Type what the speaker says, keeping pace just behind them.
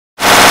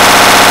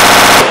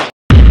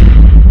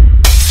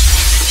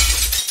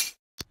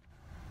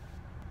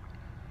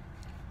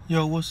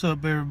Yo, what's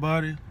up,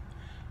 everybody?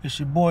 It's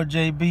your boy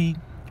JB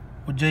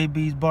with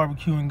JB's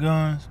BBQ and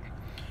Guns.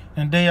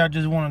 And today I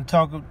just want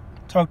to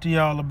talk to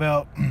y'all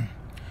about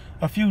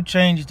a few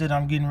changes that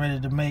I'm getting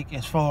ready to make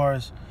as far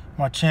as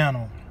my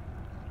channel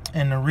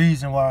and the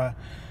reason why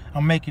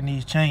I'm making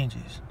these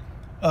changes.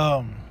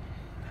 I'm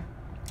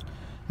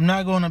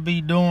not going to be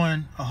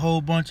doing a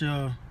whole bunch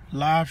of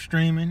live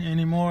streaming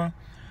anymore.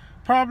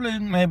 Probably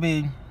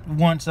maybe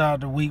once out of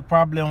the week,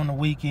 probably on the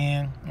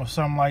weekend or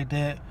something like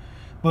that.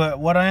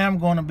 But what I am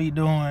going to be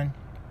doing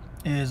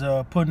is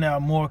putting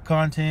out more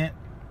content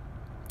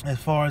as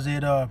far as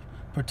it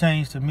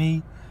pertains to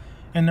me.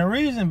 And the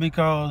reason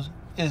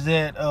is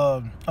that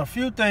a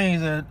few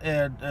things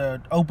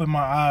that opened my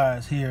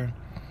eyes here.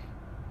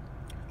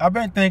 I've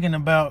been thinking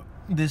about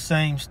this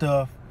same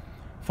stuff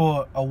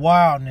for a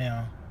while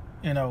now,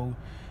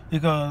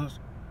 because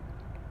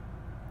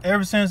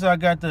ever since I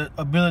got the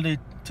ability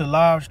to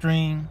live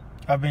stream,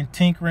 I've been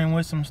tinkering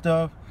with some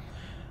stuff.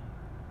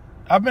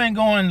 I've been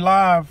going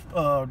live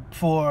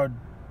for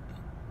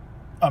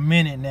a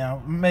minute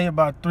now, maybe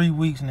about 3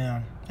 weeks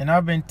now, and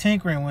I've been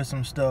tinkering with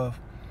some stuff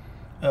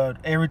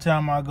every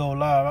time I go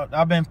live.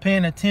 I've been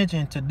paying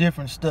attention to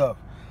different stuff.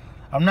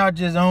 I'm not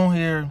just on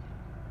here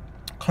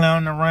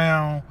clowning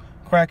around,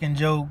 cracking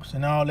jokes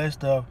and all that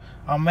stuff.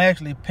 I'm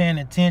actually paying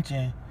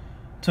attention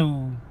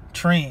to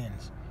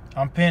trends.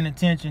 I'm paying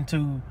attention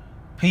to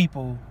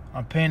people.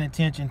 I'm paying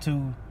attention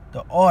to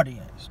the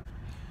audience.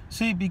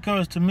 See,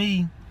 because to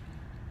me,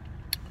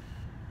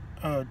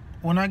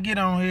 when I get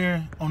on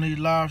here on these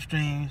live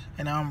streams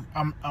and I'm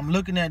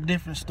looking at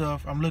different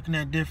stuff, I'm looking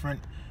at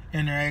different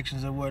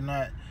interactions or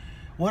whatnot,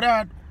 what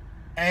I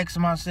ask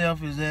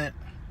myself is that,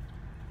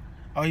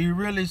 are you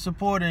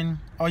supporting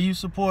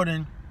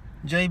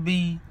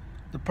JB,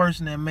 the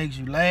person that makes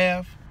you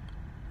laugh,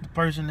 the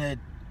person that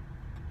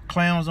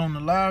clowns on the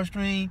live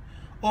stream,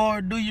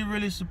 or do you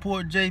really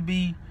support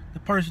JB,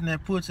 the person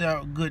that puts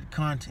out good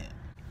content?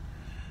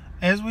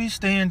 As we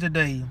stand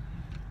today,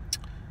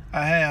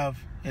 I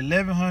have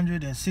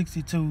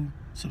 1,162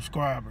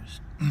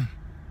 subscribers.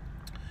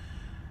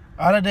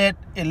 Out of that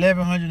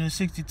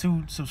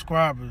 1,162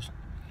 subscribers,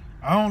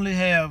 I only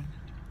have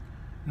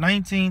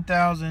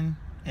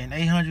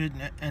 19,800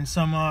 and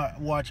some odd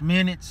watch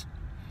minutes,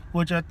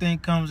 which I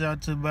think comes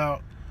out to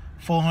about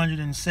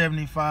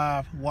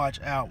 475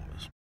 watch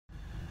hours,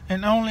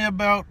 and only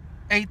about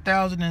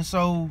 8,000 and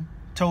so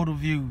total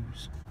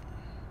views.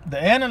 The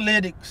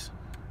analytics,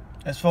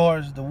 as far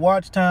as the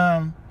watch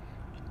time,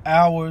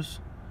 hours,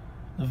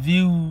 the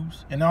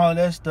views, and all of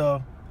that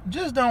stuff,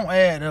 just don't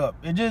add up.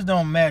 It just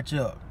don't match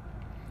up.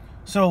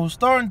 So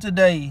starting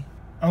today,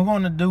 I'm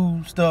going to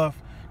do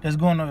stuff that's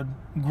going to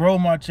grow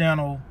my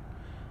channel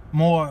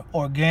more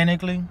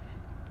organically,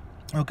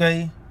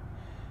 okay?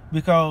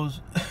 Because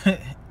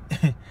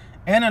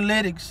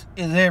analytics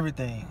is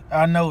everything.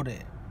 I know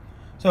that.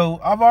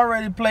 So I've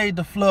already played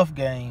the fluff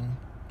game,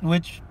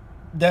 which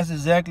that's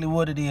exactly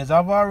what it is.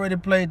 I've already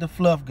played the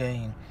fluff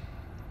game,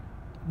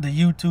 the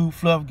YouTube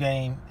fluff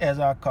game, as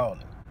I call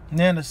it.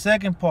 Then the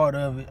second part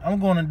of it, I'm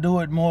going to do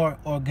it more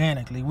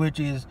organically, which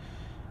is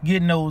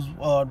getting those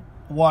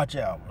watch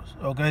hours,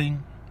 okay?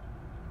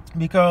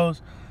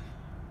 Because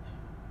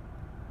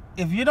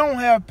if you don't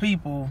have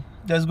people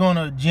that's going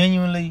to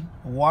genuinely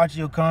watch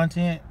your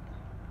content,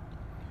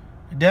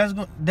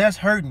 that's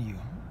hurting you.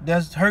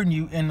 That's hurting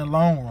you in the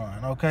long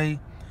run, okay?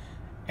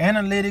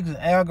 Analytics and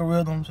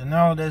algorithms and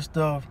all that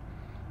stuff,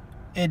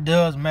 it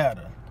does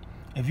matter.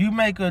 If you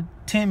make a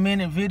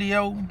 10-minute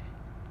video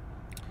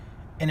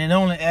and it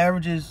only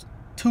averages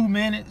 2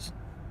 minutes,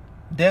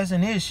 that's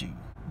an issue.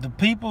 The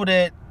people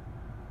that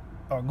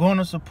are going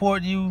to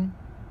support you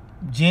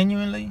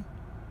genuinely,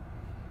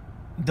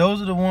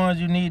 those are the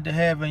ones you need to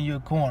have in your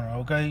corner,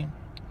 okay?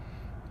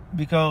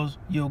 Because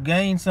you'll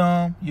gain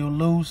some, you'll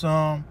lose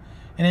some,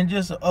 and it's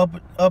just an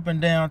up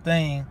and down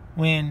thing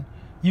when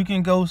you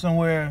can go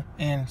somewhere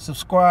and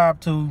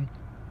subscribe to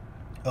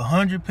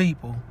 100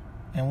 people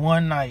in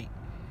one night,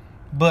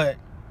 but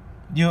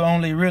you'll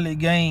only really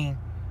gain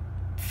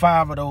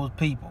 5 of those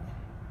people.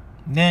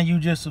 Then you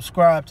just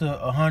subscribe to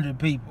 100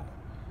 people.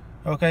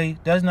 Okay,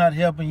 that's not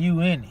helping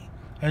you any.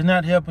 That's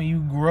not helping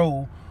you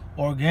grow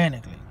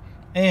organically.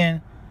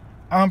 And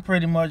I'm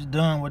pretty much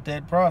done with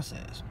that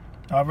process.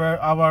 I've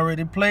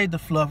already played the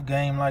fluff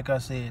game, like I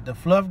said. The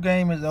fluff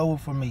game is over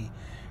for me.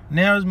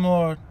 Now it's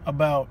more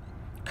about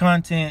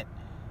content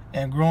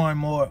and growing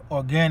more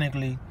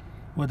organically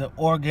with an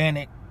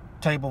organic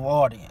type of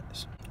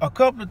audience. A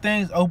couple of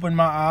things opened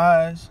my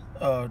eyes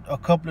a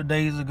couple of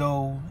days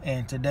ago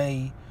and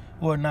today,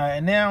 whatnot,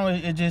 and now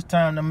it's just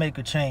time to make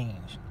a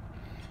change.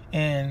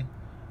 And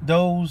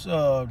those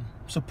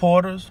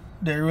supporters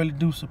that really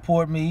do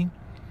support me,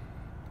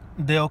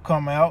 they'll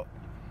come out.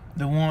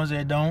 The ones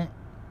that don't,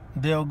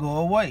 they'll go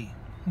away.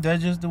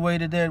 That's just the way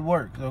that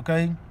works,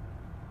 okay?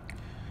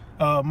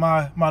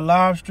 My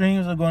live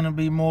streams are going to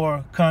be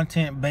more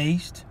content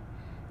based,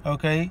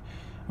 okay?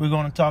 We're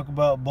going to talk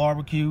about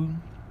barbecue.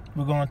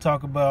 We're going to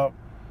talk about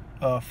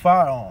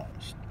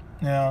firearms.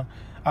 Now,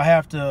 I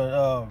have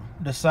to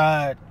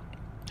decide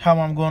how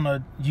I'm going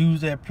to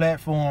use that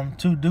platform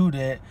to do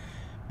that,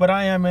 but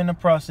I am in the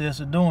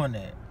process of doing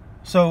that.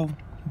 So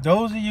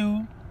those of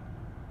you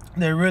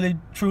that really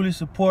truly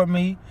support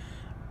me,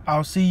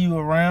 I'll see you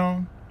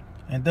around,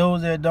 and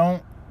those that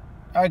don't,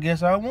 I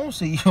guess I won't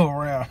see you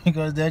around,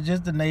 because that's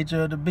just the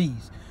nature of the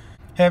beast.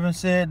 Having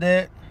said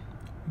that,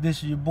 this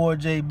is your boy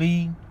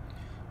JB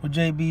with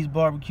JB's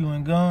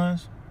BBQ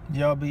Guns.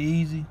 Y'all be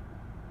easy.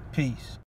 Peace.